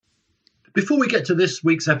Before we get to this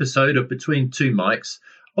week's episode of Between Two Mics,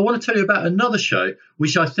 I want to tell you about another show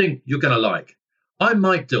which I think you're going to like. I'm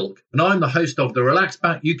Mike Dilk, and I'm the host of the Relax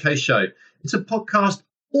Back UK show. It's a podcast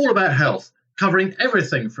all about health, covering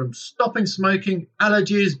everything from stopping smoking,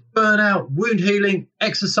 allergies, burnout, wound healing,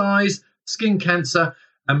 exercise, skin cancer,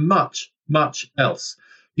 and much, much else.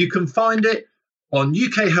 You can find it on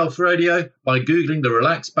UK Health Radio by Googling the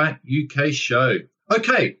Relax Back UK show.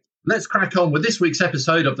 Okay, let's crack on with this week's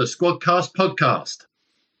episode of the Squadcast podcast.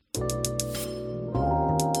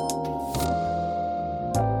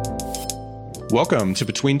 Welcome to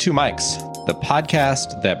Between Two Mics, the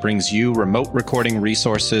podcast that brings you remote recording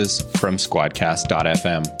resources from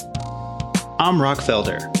Squadcast.fm. I'm Rock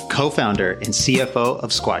Felder, co-founder and CFO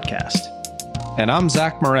of Squadcast. And I'm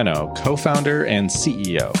Zach Moreno, co-founder and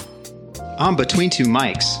CEO. On Between Two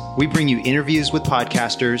Mics, we bring you interviews with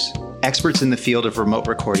podcasters, experts in the field of remote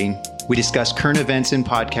recording. We discuss current events in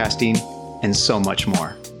podcasting, and so much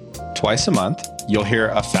more. Twice a month, you'll hear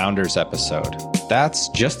a Founders episode. That's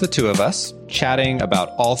just the two of us chatting about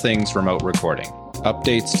all things remote recording,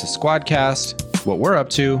 updates to Squadcast, what we're up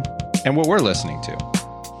to, and what we're listening to.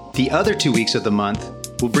 The other 2 weeks of the month,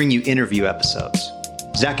 we'll bring you interview episodes.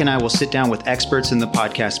 Zach and I will sit down with experts in the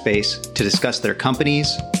podcast space to discuss their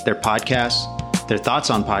companies, their podcasts, their thoughts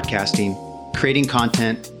on podcasting, creating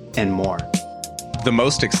content, and more. The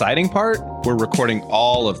most exciting part? We're recording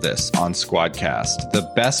all of this on Squadcast, the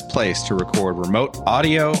best place to record remote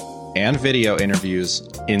audio and video interviews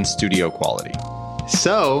in studio quality.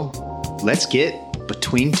 So, let's get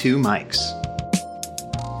Between Two Mics.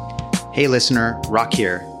 Hey listener, Rock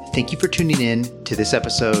here. Thank you for tuning in to this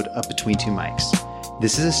episode of Between Two Mics.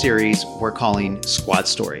 This is a series we're calling Squad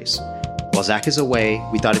Stories. While Zach is away,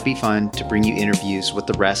 we thought it'd be fun to bring you interviews with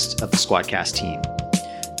the rest of the Squadcast team.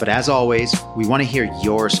 But as always, we want to hear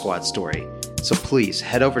your squad story. So please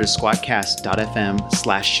head over to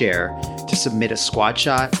squadcast.fm/share to submit a squad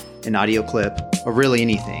shot, an audio clip, or really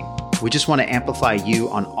anything. We just want to amplify you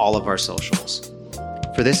on all of our socials.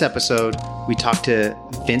 For this episode, we talked to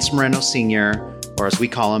Vince Moreno Sr., or as we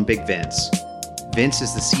call him, Big Vince. Vince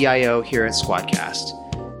is the CIO here at Squadcast.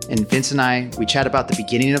 And Vince and I, we chat about the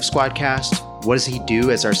beginning of Squadcast, what does he do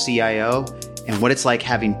as our CIO, and what it's like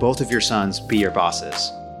having both of your sons be your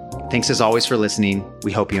bosses. Thanks as always for listening.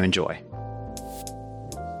 We hope you enjoy.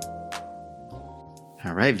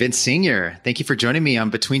 All right, Vince Sr., thank you for joining me on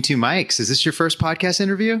Between Two Mics. Is this your first podcast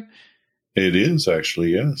interview? It is actually,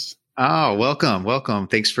 yes. Oh, welcome. Welcome.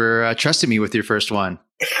 Thanks for trusting me with your first one.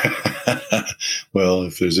 Well,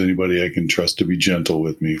 if there's anybody I can trust to be gentle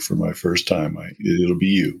with me for my first time, it'll be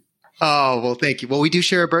you. Oh, well, thank you. Well, we do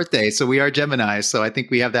share a birthday, so we are Geminis. So I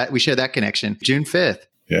think we share that connection. June 5th.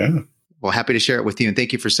 Yeah. Well, happy to share it with you. And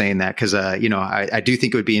thank you for saying that because, I do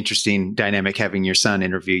think it would be interesting dynamic having your son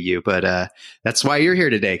interview you. But that's why you're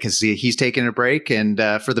here today, because he's taking a break and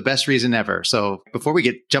for the best reason ever. So before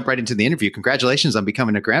we jump right into the interview, congratulations on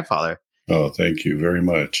becoming a grandfather. Oh, thank you very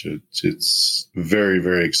much. It's very,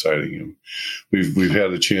 very exciting. We've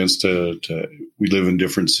had a chance to we live in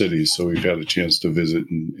different cities, so we've had a chance to visit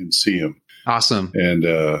and see him. Awesome. And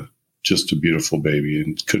just a beautiful baby,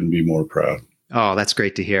 and couldn't be more proud. Oh, that's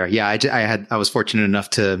great to hear. Yeah, I was fortunate enough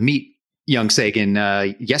to meet young Sagan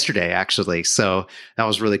yesterday, actually. So that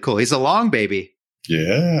was really cool. He's a long baby.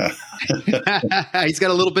 Yeah. He's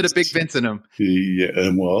got a little bit of Big Vince in him. Yeah,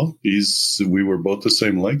 and well, we were both the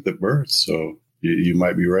same length at birth, so you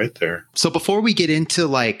might be right there. So before we get into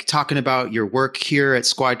talking about your work here at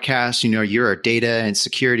Squadcast, you're a data and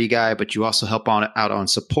security guy, but you also help out on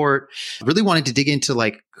support. I really wanted to dig into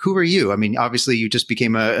who are you? I mean, obviously you just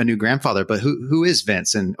became a new grandfather, but who is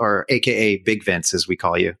Vince, or AKA Big Vince, as we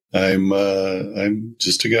call you? I'm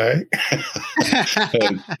just a guy.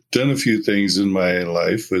 I've done a few things in my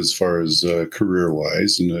life as far as career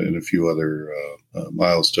wise, and a few other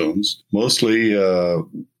milestones. Mostly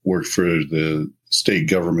worked for the state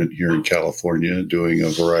government here in California, doing a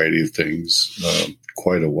variety of things,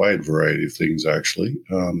 quite a wide variety of things, actually.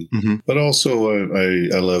 But also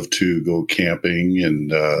I love to go camping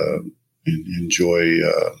and enjoy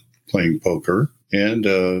playing poker and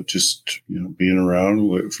just being around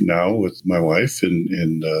with my wife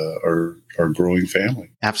and our growing family.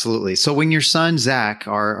 Absolutely. So when your son, Zach,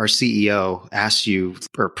 our CEO, asked you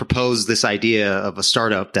or proposed this idea of a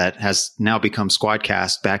startup that has now become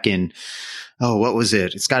Squadcast back in, what was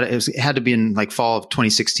it? It had to be in fall of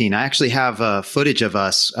 2016. I actually have footage of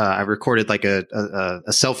us. I recorded a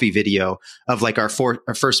selfie video of our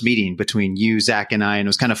first meeting between you, Zach, and I. And it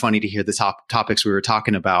was kind of funny to hear the topics we were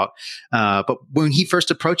talking about. But when he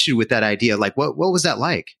first approached you with that idea, what was that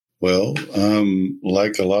like? Well,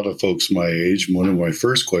 like a lot of folks my age, one of my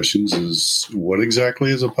first questions is, what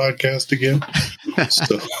exactly is a podcast again?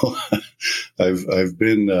 So I've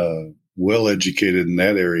been well educated in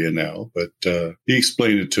that area now, but he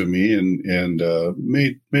explained it to me and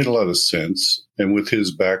made a lot of sense. And with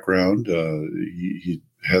his background, he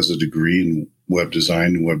has a degree in web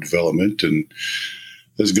design and web development, and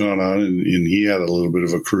has gone on, and he had a little bit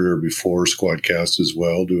of a career before Squadcast as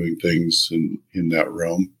well, doing things in that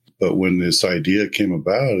realm. But when this idea came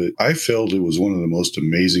about, I felt it was one of the most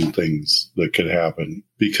amazing things that could happen,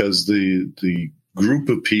 because the group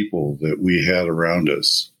of people that we had around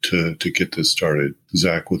us to get this started,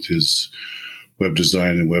 Zach with his web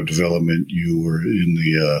design and web development, you were in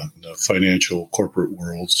the financial corporate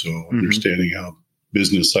world, so understanding how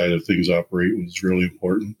business side of things operate was really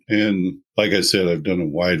important. And like I said, I've done a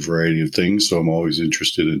wide variety of things, so I'm always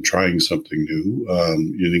interested in trying something new,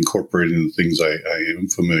 and incorporating the things I am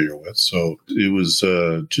familiar with. So it was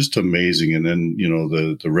just amazing. And then,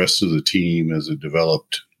 the rest of the team, as it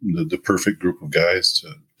developed, the perfect group of guys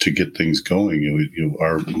to get things going.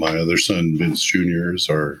 My other son, Vince Jr., is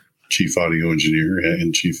our chief audio engineer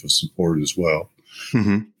and chief of support as well.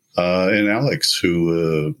 Mm-hmm. And Alex,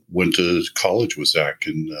 who went to college with Zach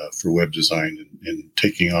for web design and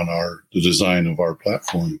taking on the design of our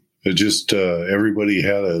platform. It just everybody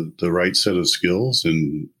had the right set of skills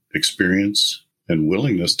and experience and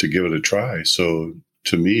willingness to give it a try. So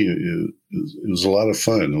to me, it was a lot of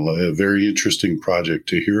fun, a very interesting project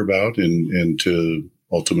to hear about and to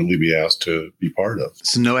ultimately be asked to be part of.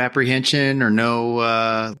 So no apprehension or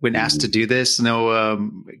no, when asked to do this,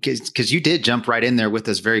 because you did jump right in there with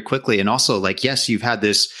us very quickly. And also, yes, you've had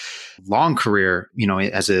this long career,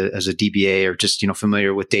 as a DBA, or just,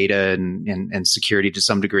 familiar with data and security to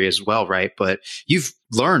some degree as well, right? But you've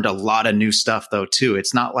learned a lot of new stuff though, too.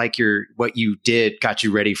 It's not like what you did got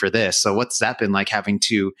you ready for this. So what's that been like, having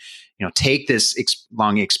to, take this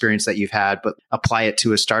long experience that you've had, but apply it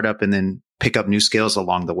to a startup and then pick up new skills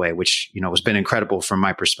along the way, which, has been incredible from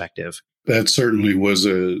my perspective. That certainly was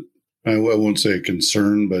I won't say a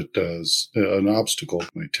concern, but an obstacle.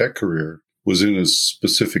 My tech career was in a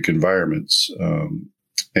specific environments.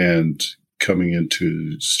 And coming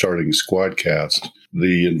into starting Squadcast,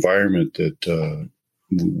 the environment that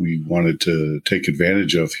we wanted to take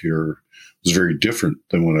advantage of here was very different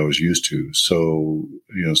than what I was used to. So,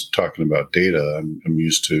 talking about data, I'm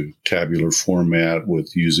used to tabular format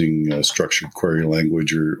with using structured query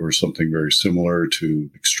language or something very similar to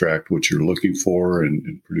extract what you're looking for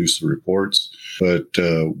and produce the reports. But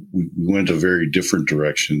we went a very different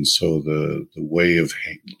direction. So the way of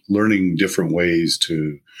learning different ways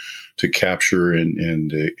to capture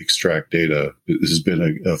and extract data, has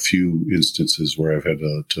been a few instances where I've had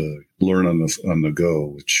to learn on the go,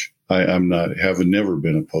 which have never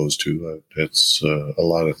been opposed to. That's a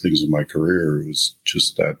lot of things in my career. It was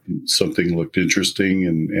just that something looked interesting,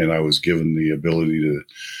 and I was given the ability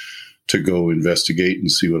to go investigate and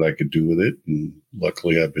see what I could do with it. And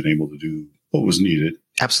luckily, I've been able to do what was needed.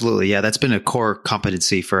 Absolutely, yeah. That's been a core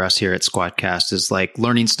competency for us here at Squadcast, is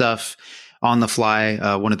learning stuff on the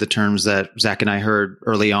fly. One of the terms that Zach and I heard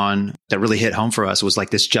early on that really hit home for us was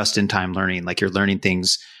this just-in-time learning. You're learning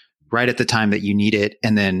things right at the time that you need it,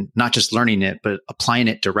 and then not just learning it, but applying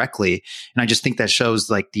it directly. And I just think that shows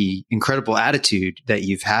the incredible attitude that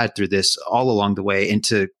you've had through this all along the way, and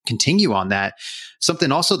to continue on that.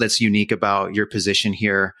 Something also that's unique about your position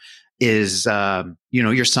here is,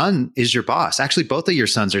 your son is your boss. Actually, both of your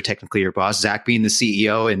sons are technically your boss. Zach being the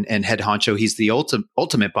CEO and head honcho, he's the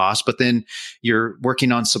ultimate boss. But then you're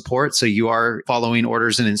working on support, so you are following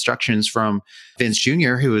orders and instructions from Vince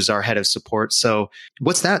Jr., who is our head of support. So,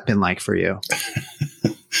 what's that been like for you?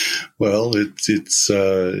 Well, it's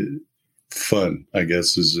fun, I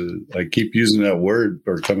guess. I keep using that word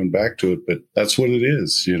or coming back to it, but that's what it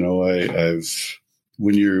is.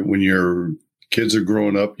 When you're kids are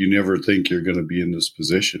growing up, you never think you're going to be in this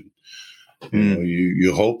position.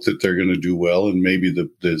 You hope that they're going to do well, and maybe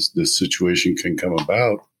this situation can come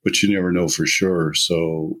about, but you never know for sure.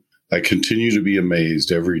 So I continue to be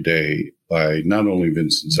amazed every day by not only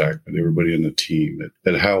Vince and Zach, but everybody on the team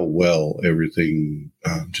at how well everything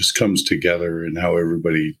just comes together, and how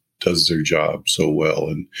everybody does their job so well,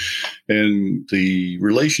 and the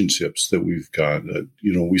relationships that we've got.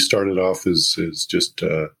 We started off as just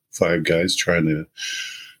 5 guys trying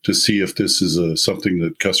to see if this is something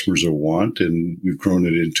that customers will want. And we've grown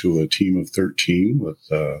it into a team of 13 with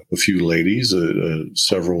a few ladies,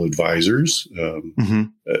 several advisors.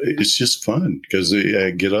 It's just fun because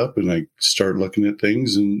I get up and I start looking at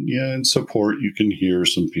things, and in support, you can hear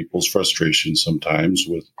some people's frustration sometimes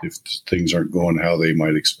with if things aren't going how they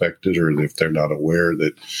might expect it, or if they're not aware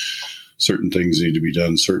that certain things need to be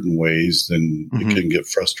done certain ways, then it can get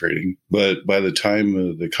frustrating. But by the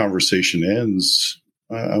time the conversation ends,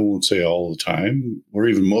 I won't say all the time or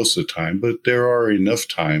even most of the time, but there are enough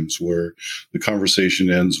times where the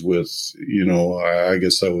conversation ends with, I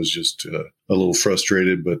guess I was just a little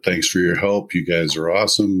frustrated, but thanks for your help. You guys are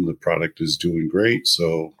awesome. The product is doing great.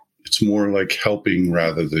 So it's more like helping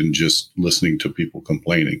rather than just listening to people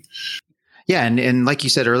complaining. Yeah. And like you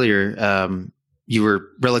said earlier, you were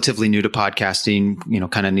relatively new to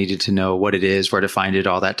podcasting, kind of needed to know what it is, where to find it,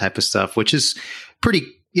 all that type of stuff, which is pretty,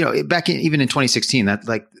 back even in 2016, that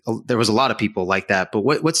there was a lot of people like that. But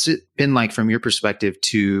what's it been like from your perspective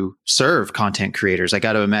to serve content creators? I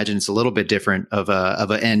got to imagine it's a little bit different of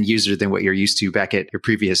an end user than what you're used to back at your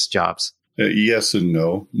previous jobs. Yes and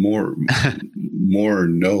no. More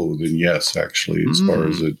no than yes, actually, as far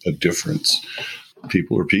as a difference.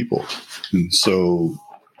 People are people. And so,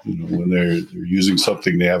 when they're using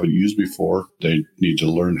something they haven't used before, they need to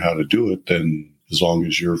learn how to do it. Then as long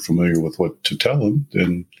as you're familiar with what to tell them,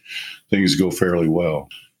 then things go fairly well.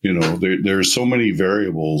 There are so many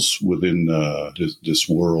variables within this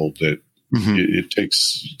world that it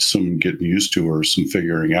takes some getting used to or some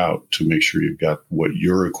figuring out to make sure you've got what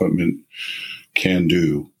your equipment can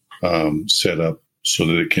do set up so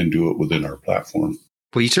that it can do it within our platform.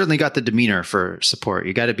 Well, you certainly got the demeanor for support.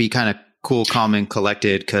 You got to be kind of cool, calm, and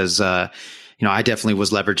collected because, I definitely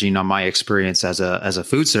was leveraging on my experience as a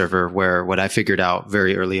food server, where what I figured out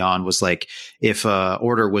very early on was like, if a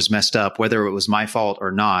order was messed up, whether it was my fault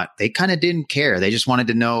or not, they kind of didn't care. They just wanted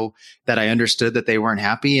to know that I understood that they weren't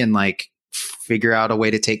happy and figure out a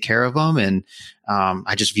way to take care of them. And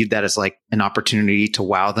I just viewed that as like an opportunity to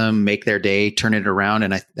wow them, make their day, turn it around.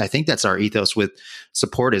 And I think that's our ethos with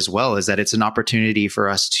support as well, is that it's an opportunity for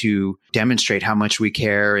us to demonstrate how much we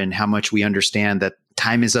care and how much we understand that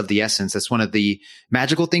time is of the essence. That's one of the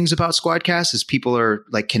magical things about Squadcast is people are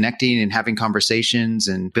connecting and having conversations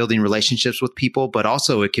and building relationships with people, but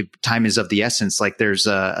also time is of the essence. There's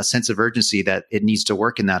a sense of urgency that it needs to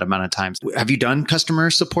work in that amount of time. Have you done customer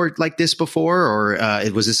support like this before, or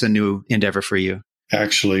was this a new endeavor for you?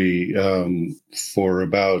 Actually, for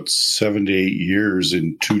about 7 to 8 years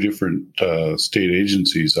in 2 different state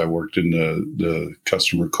agencies, I worked in the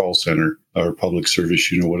customer call center or public service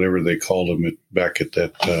unit, whatever they called them back at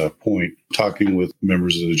that point, talking with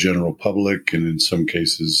members of the general public and in some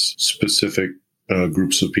cases specific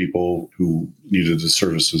groups of people who needed the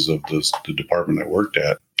services of the department I worked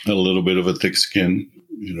at. A little bit of a thick skin.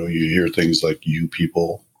 You hear things like "you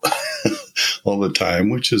people" all the time,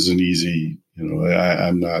 which is an easy,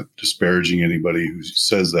 I'm not disparaging anybody who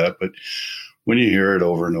says that, but when you hear it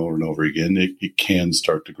over and over and over again, it can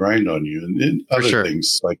start to grind on you. And other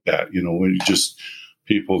things like that, when you just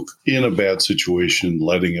people in a bad situation,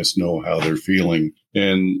 letting us know how they're feeling.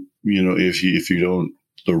 And, if you don't,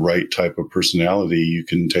 the right type of personality, you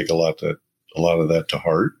can take a lot of that to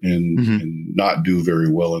heart and not do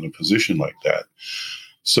very well in a position like that.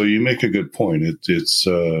 So you make a good point. It's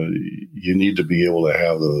you need to be able to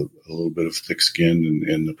have a little bit of thick skin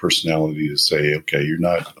and the personality to say, okay, you're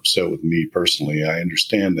not upset with me personally. I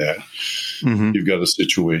understand that. You've got a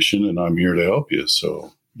situation and I'm here to help you.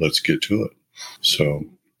 So let's get to it. So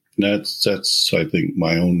that's I think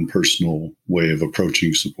my own personal way of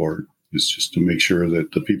approaching support is just to make sure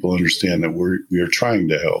that the people understand that we are trying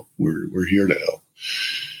to help. We're here to help.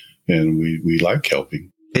 And we like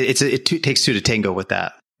helping. It takes 2 to tango with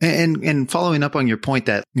that. And following up on your point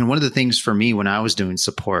that, one of the things for me when I was doing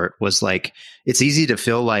support was it's easy to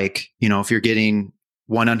feel like, if you're getting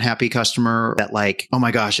one unhappy customer that oh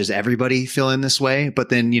my gosh, is everybody feeling this way? But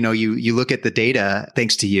then, you look at the data,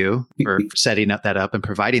 thanks to you for setting that up and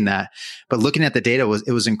providing that. But looking at the data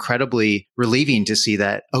it was incredibly relieving to see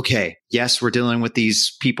that, okay, yes, we're dealing with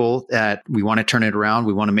these people that we want to turn it around.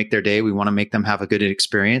 We want to make their day. We want to make them have a good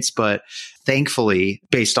experience. But thankfully,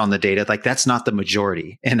 based on the data, that's not the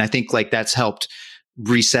majority. And I think that's helped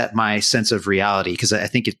reset my sense of reality, because I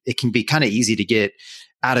think it can be kind of easy to get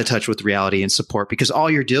out of touch with reality and support, because all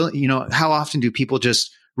you're dealing, how often do people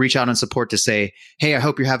just reach out on support to say, hey, I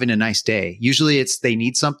hope you're having a nice day? Usually it's they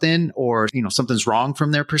need something or, something's wrong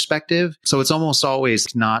from their perspective. So it's almost always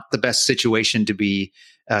not the best situation to be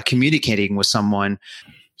communicating with someone.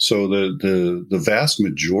 So the vast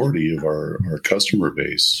majority of our customer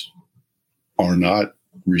base are not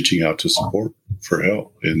reaching out to support for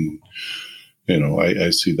help. And,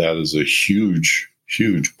 I see that as a huge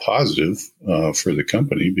positive for the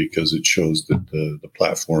company, because it shows that the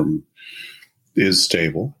platform is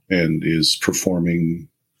stable and is performing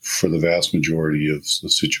for the vast majority of the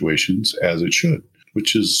situations as it should,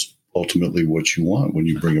 which is ultimately what you want when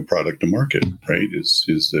you bring a product to market, right?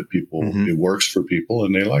 Is that people, it works for people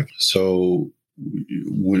and they like it. So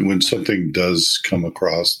when something does come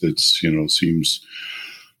across that's, seems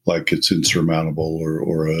like it's insurmountable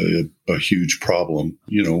or a huge problem,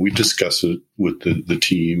 we discuss it with the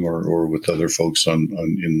team or with other folks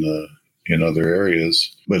in other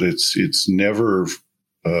areas, but it's never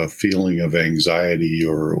a feeling of anxiety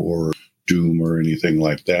or doom or anything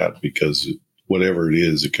like that, because whatever it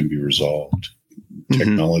is, it can be resolved.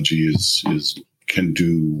 Technology can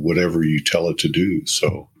do whatever you tell it to do.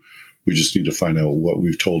 So we just need to find out what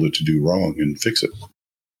we've told it to do wrong and fix it.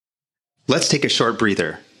 Let's take a short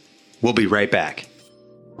breather. We'll be right back.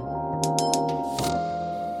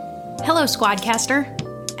 Hello, Squadcaster.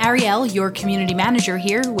 Ariel, your community manager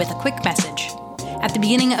here with a quick message. At the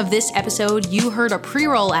beginning of this episode, you heard a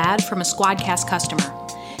pre-roll ad from a Squadcast customer.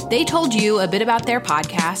 They told you a bit about their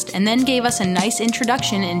podcast and then gave us a nice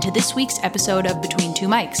introduction into this week's episode of Between Two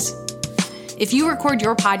Mics. If you record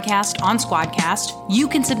your podcast on Squadcast, you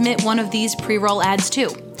can submit one of these pre-roll ads too.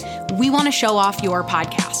 We want to show off your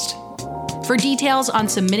podcast. For details on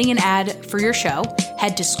submitting an ad for your show,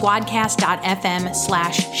 head to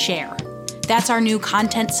squadcast.fm/share. That's our new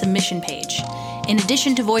content submission page. In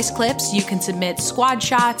addition to voice clips, you can submit squad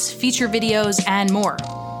shots, feature videos, and more.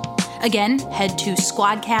 Again, head to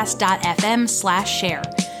squadcast.fm/share.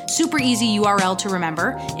 Super easy URL to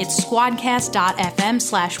remember. It's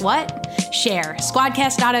squadcast.fm/what? Share.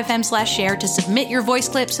 Squadcast.fm/share to submit your voice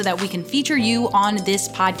clip so that we can feature you on this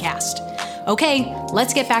podcast. Okay,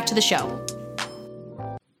 let's get back to the show.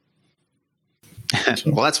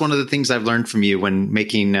 Well, that's one of the things I've learned from you when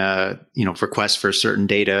making, requests for certain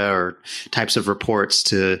data or types of reports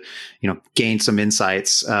to, gain some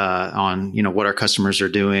insights on, what our customers are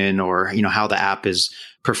doing or, how the app is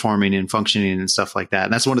performing and functioning and stuff like that.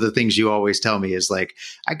 And that's one of the things you always tell me is like,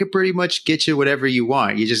 I could pretty much get you whatever you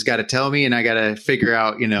want. You just got to tell me and I got to figure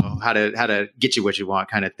out, how to get you what you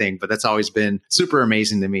want kind of thing. But that's always been super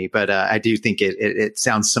amazing to me. But I do think it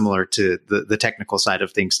sounds similar to the technical side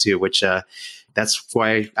of things too, which that's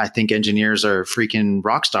why I think engineers are freaking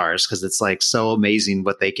rock stars, because it's like so amazing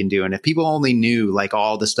what they can do. And if people only knew like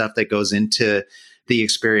all the stuff that goes into the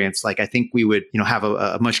experience, like I think we would, have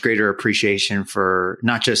a much greater appreciation for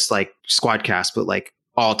not just like Squadcast, but like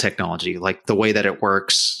all technology, like the way that it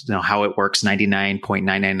works, how it works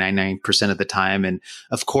 99.9999% of the time. And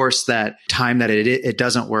of course, that time that it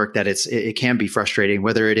doesn't work, that it can be frustrating,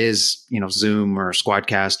 whether it is, Zoom or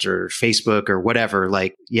Squadcast or Facebook or whatever.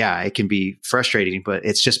 Like, yeah, it can be frustrating, but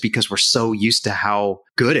it's just because we're so used to how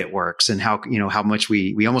good it works and how, how much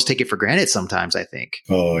we almost take it for granted sometimes, I think.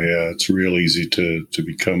 Oh, yeah. It's real easy to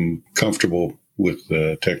become comfortable with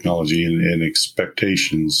technology and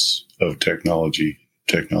expectations of technology.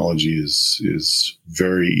 Technology is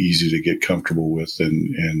very easy to get comfortable with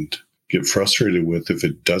and get frustrated with if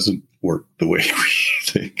it doesn't work the way we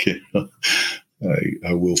think.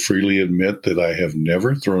 I will freely admit that I have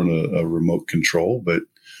never thrown a remote control,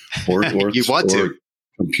 or you want to. Or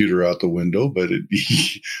computer out the window, but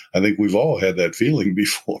I think we've all had that feeling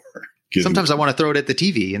before. Sometimes I want to throw it at the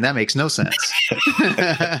TV, and that makes no sense.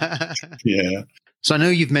 Yeah. So I know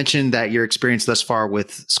you've mentioned that your experience thus far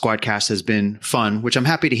with Squadcast has been fun, which I'm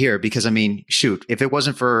happy to hear because, shoot, if it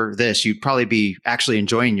wasn't for this, you'd probably be actually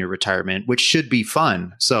enjoying your retirement, which should be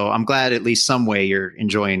fun. So I'm glad at least some way you're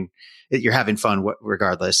having fun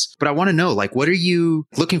regardless. But I want to know, like, what are you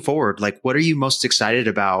looking forward? Like, what are you most excited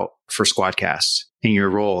about for Squadcast in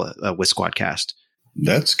your role with Squadcast?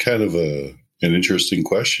 That's kind of an interesting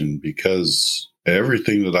question because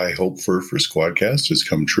everything that I hoped for Squadcast has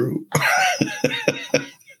come true.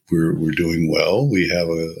 We're doing well. We have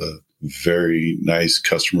a very nice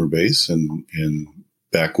customer base, and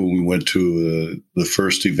back when we went to the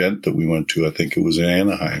first event that we went to, I think it was in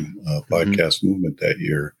Anaheim, Podcast Movement that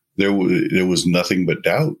year. There was nothing but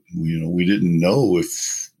doubt. We didn't know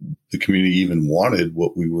if the community even wanted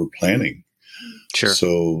what we were planning. Sure.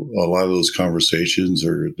 So a lot of those conversations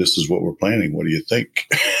are, this is what we're planning. What do you think?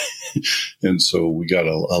 And so we got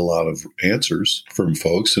a lot of answers from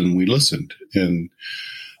folks and we listened. And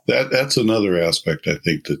that's another aspect I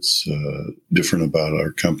think that's different about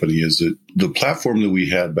our company is that the platform that we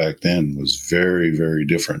had back then was very, very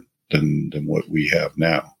different than what we have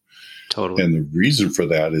now. Totally. And the reason for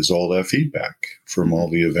that is all that feedback from all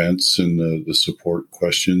the events and the support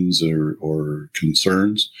questions or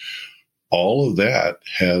concerns. All of that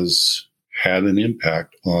has had an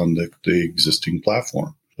impact on the existing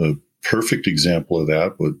platform. A perfect example of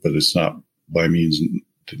that, but it's not by means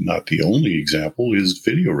not the only example, is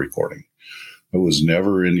video recording. It was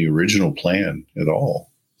never in the original plan at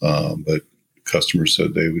all, but customers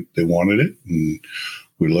said they wanted it, and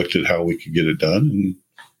we looked at how we could get it done, and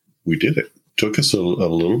we did it. Took us a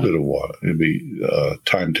little bit of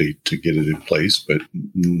time to get it in place, but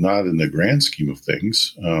not in the grand scheme of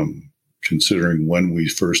things. Considering when we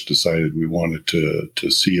first decided we wanted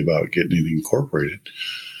to see about getting it incorporated,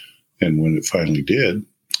 and when it finally did.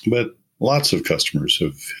 But lots of customers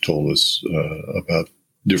have told us about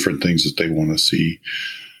different things that they want to see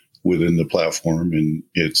within the platform, and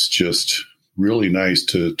it's just really nice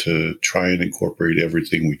to try and incorporate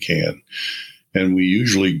everything we can. And we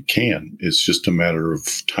usually can. It's just a matter of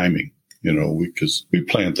timing, because we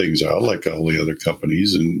plan things out like all the other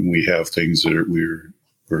companies, and we have things that we're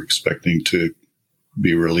expecting to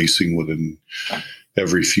be releasing within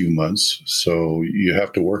every few months. So you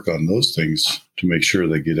have to work on those things to make sure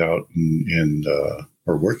they get out and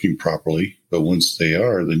are working properly. But once they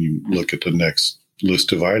are, then you look at the next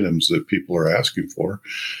list of items that people are asking for.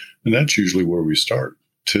 And that's usually where we start.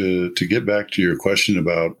 To get back to your question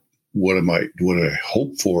about what I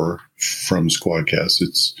hope for from Squadcast,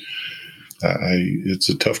 it's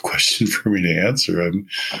a tough question for me to answer.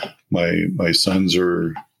 My sons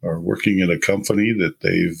are working in a company that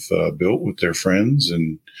they've built with their friends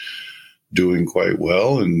and doing quite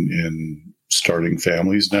well and starting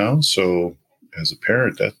families now. So as a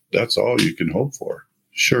parent, that's all you can hope for.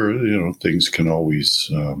 Sure, things can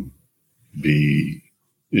always be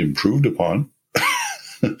improved upon,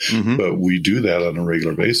 mm-hmm. But we do that on a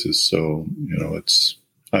regular basis. So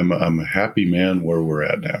I'm a happy man where we're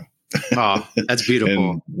at now. Oh, that's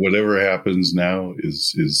beautiful. And whatever happens now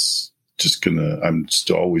is just I'm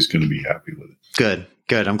still always gonna be happy with it.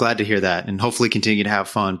 Good. I'm glad to hear that, and hopefully continue to have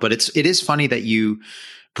fun. But it is funny that you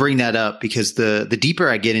bring that up, because the deeper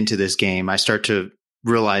I get into this game, I start to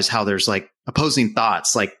realize how there's like opposing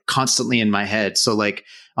thoughts like constantly in my head. So like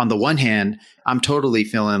on the one hand, I'm totally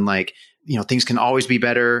feeling like, things can always be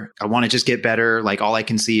better. I want to just get better. Like all I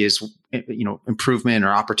can see is, improvement or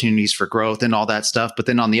opportunities for growth and all that stuff. But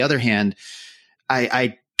then on the other hand,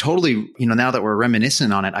 I totally, now that we're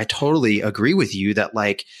reminiscent on it, I totally agree with you that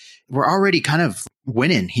like, we're already kind of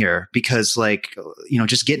winning here, because like,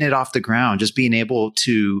 just getting it off the ground, just being able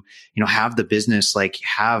to, have the business, like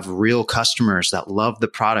have real customers that love the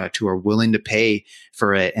product, who are willing to pay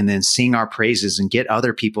for it, and then sing our praises and get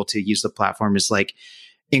other people to use the platform is like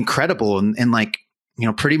incredible. And like,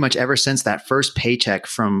 pretty much ever since that first paycheck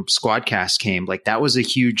from Squadcast came, like that was a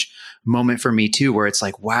huge moment for me too, where it's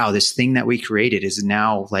like, wow, this thing that we created is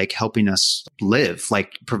now like helping us live,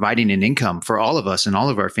 like providing an income for all of us and all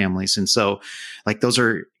of our families. And so like, those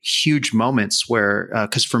are huge moments where,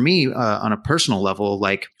 cause for me, on a personal level,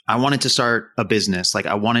 like I wanted to start a business. Like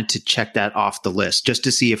I wanted to check that off the list just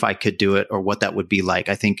to see if I could do it or what that would be like.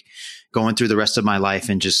 I think going through the rest of my life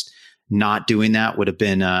and just not doing that would have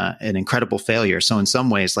been an incredible failure. So in some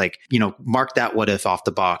ways, like, mark that what if off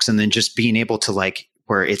the box, and then just being able to like,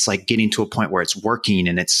 where it's like getting to a point where it's working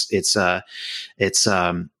and it's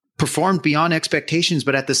performed beyond expectations.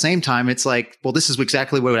 But at the same time, it's like, well, this is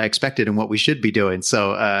exactly what I expected and what we should be doing.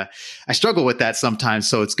 So I struggle with that sometimes.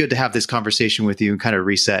 So it's good to have this conversation with you and kind of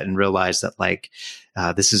reset and realize that like,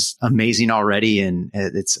 this is amazing already. And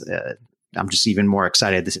I'm just even more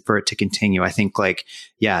excited for it to continue. I think like,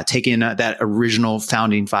 yeah, taking that original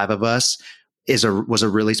founding 5 of us was a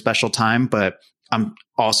really special time, but I'm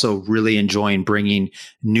also really enjoying bringing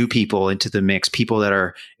new people into the mix, people that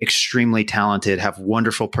are extremely talented, have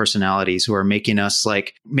wonderful personalities, who are making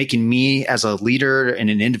me as a leader and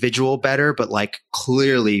an individual better, but like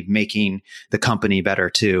clearly making the company better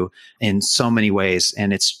too in so many ways.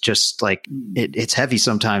 And it's just like, it's heavy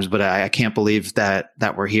sometimes, but I can't believe that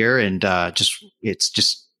we're here, and it's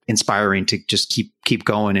just inspiring to just keep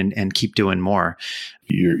going and keep doing more.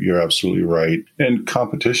 You're absolutely right. And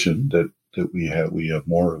competition that we have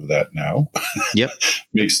more of that now. Yep.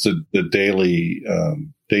 Makes the daily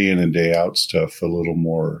day in and day out stuff a little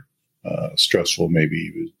more stressful,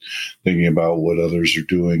 maybe thinking about what others are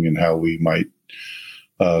doing and how we might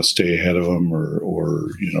stay ahead of them,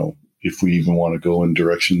 or if we even want to go in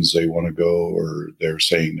directions they want to go, or they're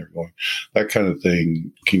saying they're going. That kind of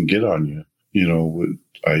thing can get on you.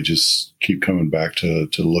 I just keep coming back to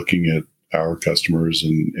looking at our customers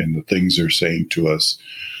and the things they're saying to us,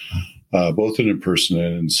 both in person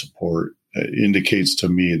and in support. indicates to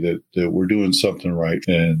me that we're doing something right,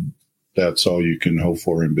 and that's all you can hope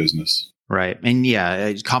for in business. Right. And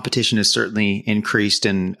yeah, competition has certainly increased.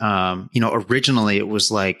 And, originally it was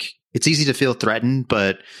like, it's easy to feel threatened,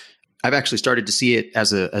 but I've actually started to see it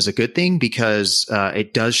as a good thing, because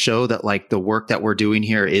it does show that like the work that we're doing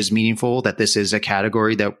here is meaningful, that this is a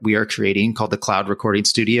category that we are creating called the cloud recording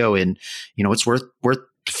studio. And, it's worth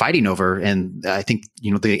fighting over. And I think,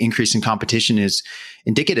 the increase in competition is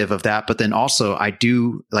indicative of that. But then also I'm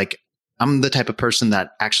the type of person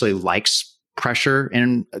that actually likes pressure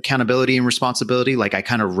and accountability and responsibility. Like I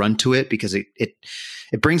kind of run to it because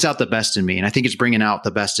it brings out the best in me. And I think it's bringing out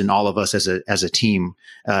the best in all of us as a team,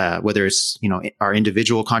 whether it's, our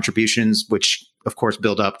individual contributions, which of course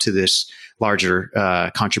build up to this larger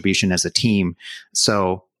contribution as a team.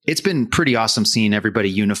 So it's been pretty awesome seeing everybody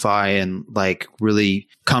unify and like really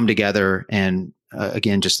come together and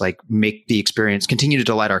again, just like make the experience, continue to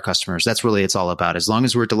delight our customers. That's really it's all about. As long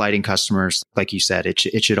as we're delighting customers, like you said, it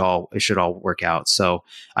should all work out. So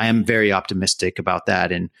I am very optimistic about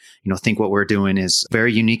that, and think what we're doing is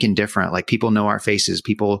very unique and different. Like people know our faces,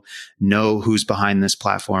 people know who's behind this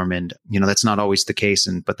platform, and that's not always the case.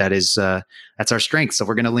 But that is that's our strength. So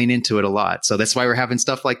we're going to lean into it a lot. So that's why we're having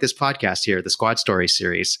stuff like this podcast here, the Squad Story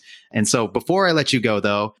series. And so before I let you go,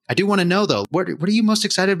 though, I do want to know, though, what are you most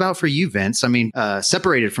excited about for you, Vince? I mean,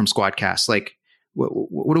 separated from Squadcast, like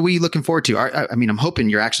what are we looking forward to? I mean, I'm hoping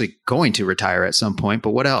you're actually going to retire at some point, but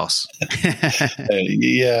what else?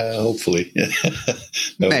 Yeah, hopefully.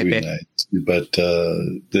 That would be nice. But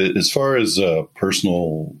as far as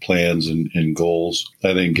personal plans and goals,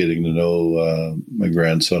 I think getting to know my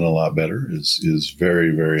grandson a lot better is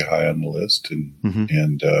very, very high on the list.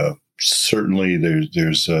 And certainly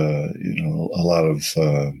there's a lot of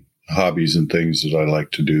hobbies and things that I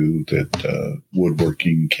like to do, that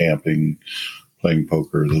woodworking, camping, playing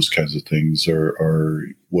poker, those kinds of things are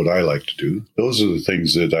what I like to do. Those are the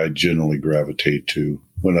things that I generally gravitate to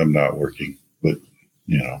when I'm not working. But,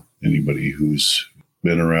 anybody who's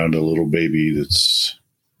been around a little baby that's,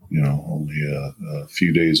 only a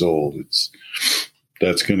few days old,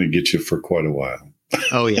 that's going to get you for quite a while.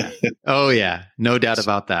 Oh, yeah. Oh, yeah. No doubt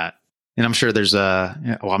about that. And I'm sure there's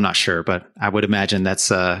I'm not sure, but I would imagine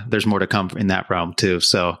there's more to come in that realm too.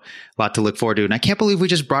 So a lot to look forward to. And I can't believe we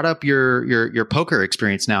just brought up your poker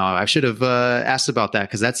experience now. I should have asked about that,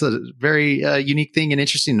 because that's a very unique thing and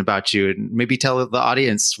interesting about you. And maybe tell the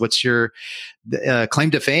audience what's your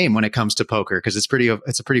claim to fame when it comes to poker, because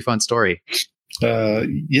it's a pretty fun story.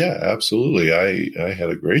 Yeah, absolutely. I had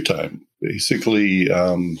a great time. Basically,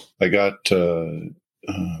 I got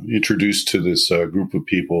introduced to this group of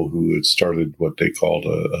people who had started what they called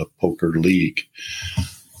a poker league.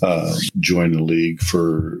 Join the league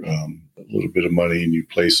for a little bit of money, and you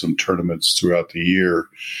play some tournaments throughout the year,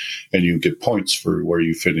 and you get points for where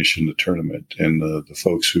you finish in the tournament. And the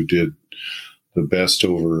folks who did the best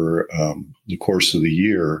over the course of the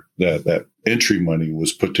year, that entry money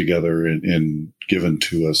was put together and given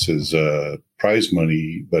to us as prize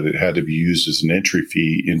money, but it had to be used as an entry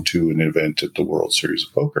fee into an event at the World Series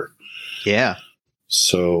of Poker. Yeah.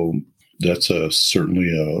 So that's certainly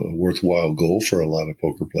a worthwhile goal for a lot of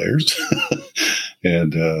poker players.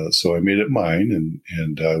 And so I made it mine,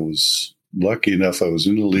 and I was lucky enough. I was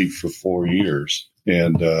in the league for 4 years,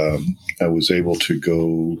 and I was able to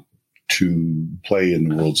go to play in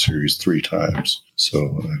the World Series 3 times.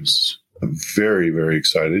 So I was very, very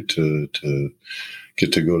excited to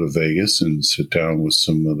get to go to Vegas and sit down with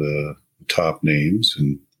some of the top names.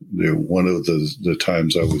 And one of the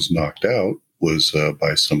times I was knocked out was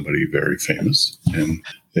by somebody very famous. And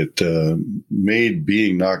it made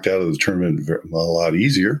being knocked out of the tournament a lot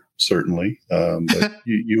easier, certainly. But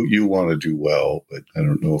you want to do well. But I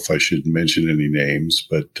don't know if I should mention any names,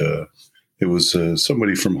 but it was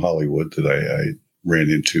somebody from Hollywood that I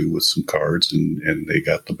ran into with some cards, and they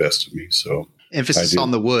got the best of me. So emphasis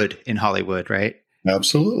on the wood in Hollywood, right?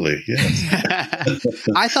 Absolutely, yes.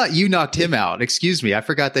 I thought you knocked him out. Excuse me, I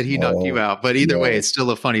forgot that he knocked you out. But either way, it's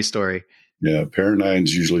still a funny story. Yeah, a pair of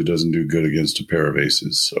nines usually doesn't do good against a pair of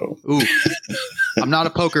aces. So, ooh, I'm not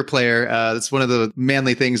a poker player. That's one of the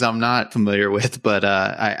manly things I'm not familiar with, but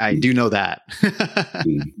I do know that.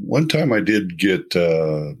 One time I did get,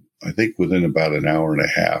 I think within about an hour and a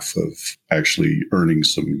half of actually earning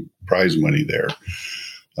some prize money there.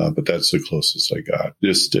 But that's the closest I got.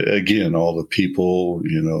 Just, again, all the people,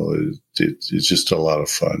 it's just a lot of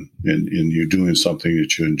fun. And you're doing something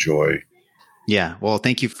that you enjoy. Yeah. Well,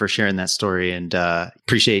 thank you for sharing that story, and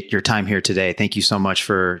appreciate your time here today. Thank you so much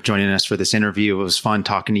for joining us for this interview. It was fun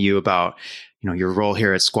talking to you about, your role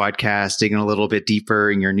here at Squadcast, digging a little bit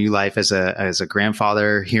deeper in your new life as a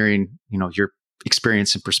grandfather, hearing, your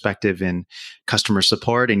experience and perspective in customer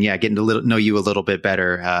support, and getting to know you a little bit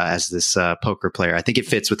better as this poker player. I think it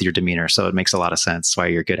fits with your demeanor, so it makes a lot of sense why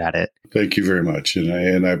you're good at it. Thank you very much,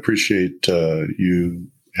 and I appreciate you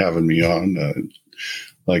having me on.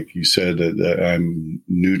 Like you said, I'm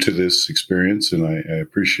new to this experience, and I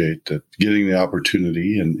appreciate that getting the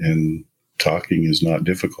opportunity and talking is not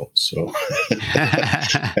difficult. So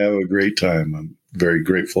have a great time. I'm very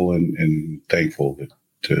grateful and thankful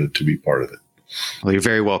to be part of it. Well, you're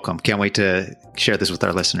very welcome. Can't wait to share this with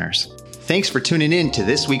our listeners. Thanks for tuning in to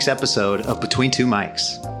this week's episode of Between Two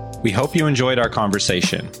Mics. We hope you enjoyed our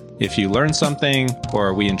conversation. If you learned something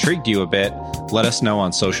or we intrigued you a bit, let us know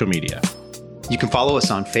on social media. You can follow us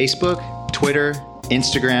on Facebook, Twitter,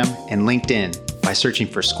 Instagram, and LinkedIn by searching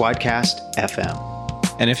for Squadcast FM.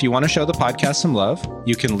 And if you want to show the podcast some love,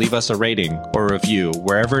 you can leave us a rating or review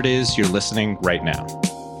wherever it is you're listening right now.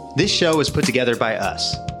 This show is put together by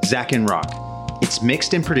us, Zach and Rock. It's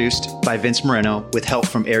mixed and produced by Vince Moreno with help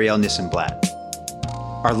from Ariel Nissenblatt.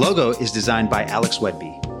 Our logo is designed by Alex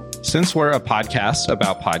Wedby. Since we're a podcast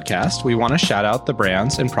about podcasts, we want to shout out the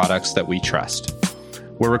brands and products that we trust.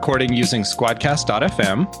 We're recording using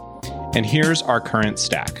Squadcast.fm, and here's our current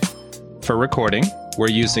stack. For recording,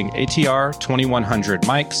 we're using ATR 2100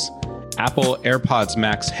 mics, Apple AirPods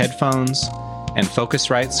Max headphones, and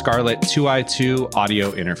Focusrite Scarlett 2i2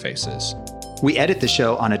 audio interfaces. We edit the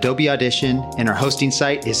show on Adobe Audition, and our hosting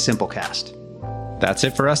site is Simplecast. That's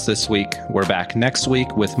it for us this week. We're back next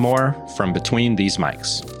week with more from Between These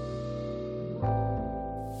Mics.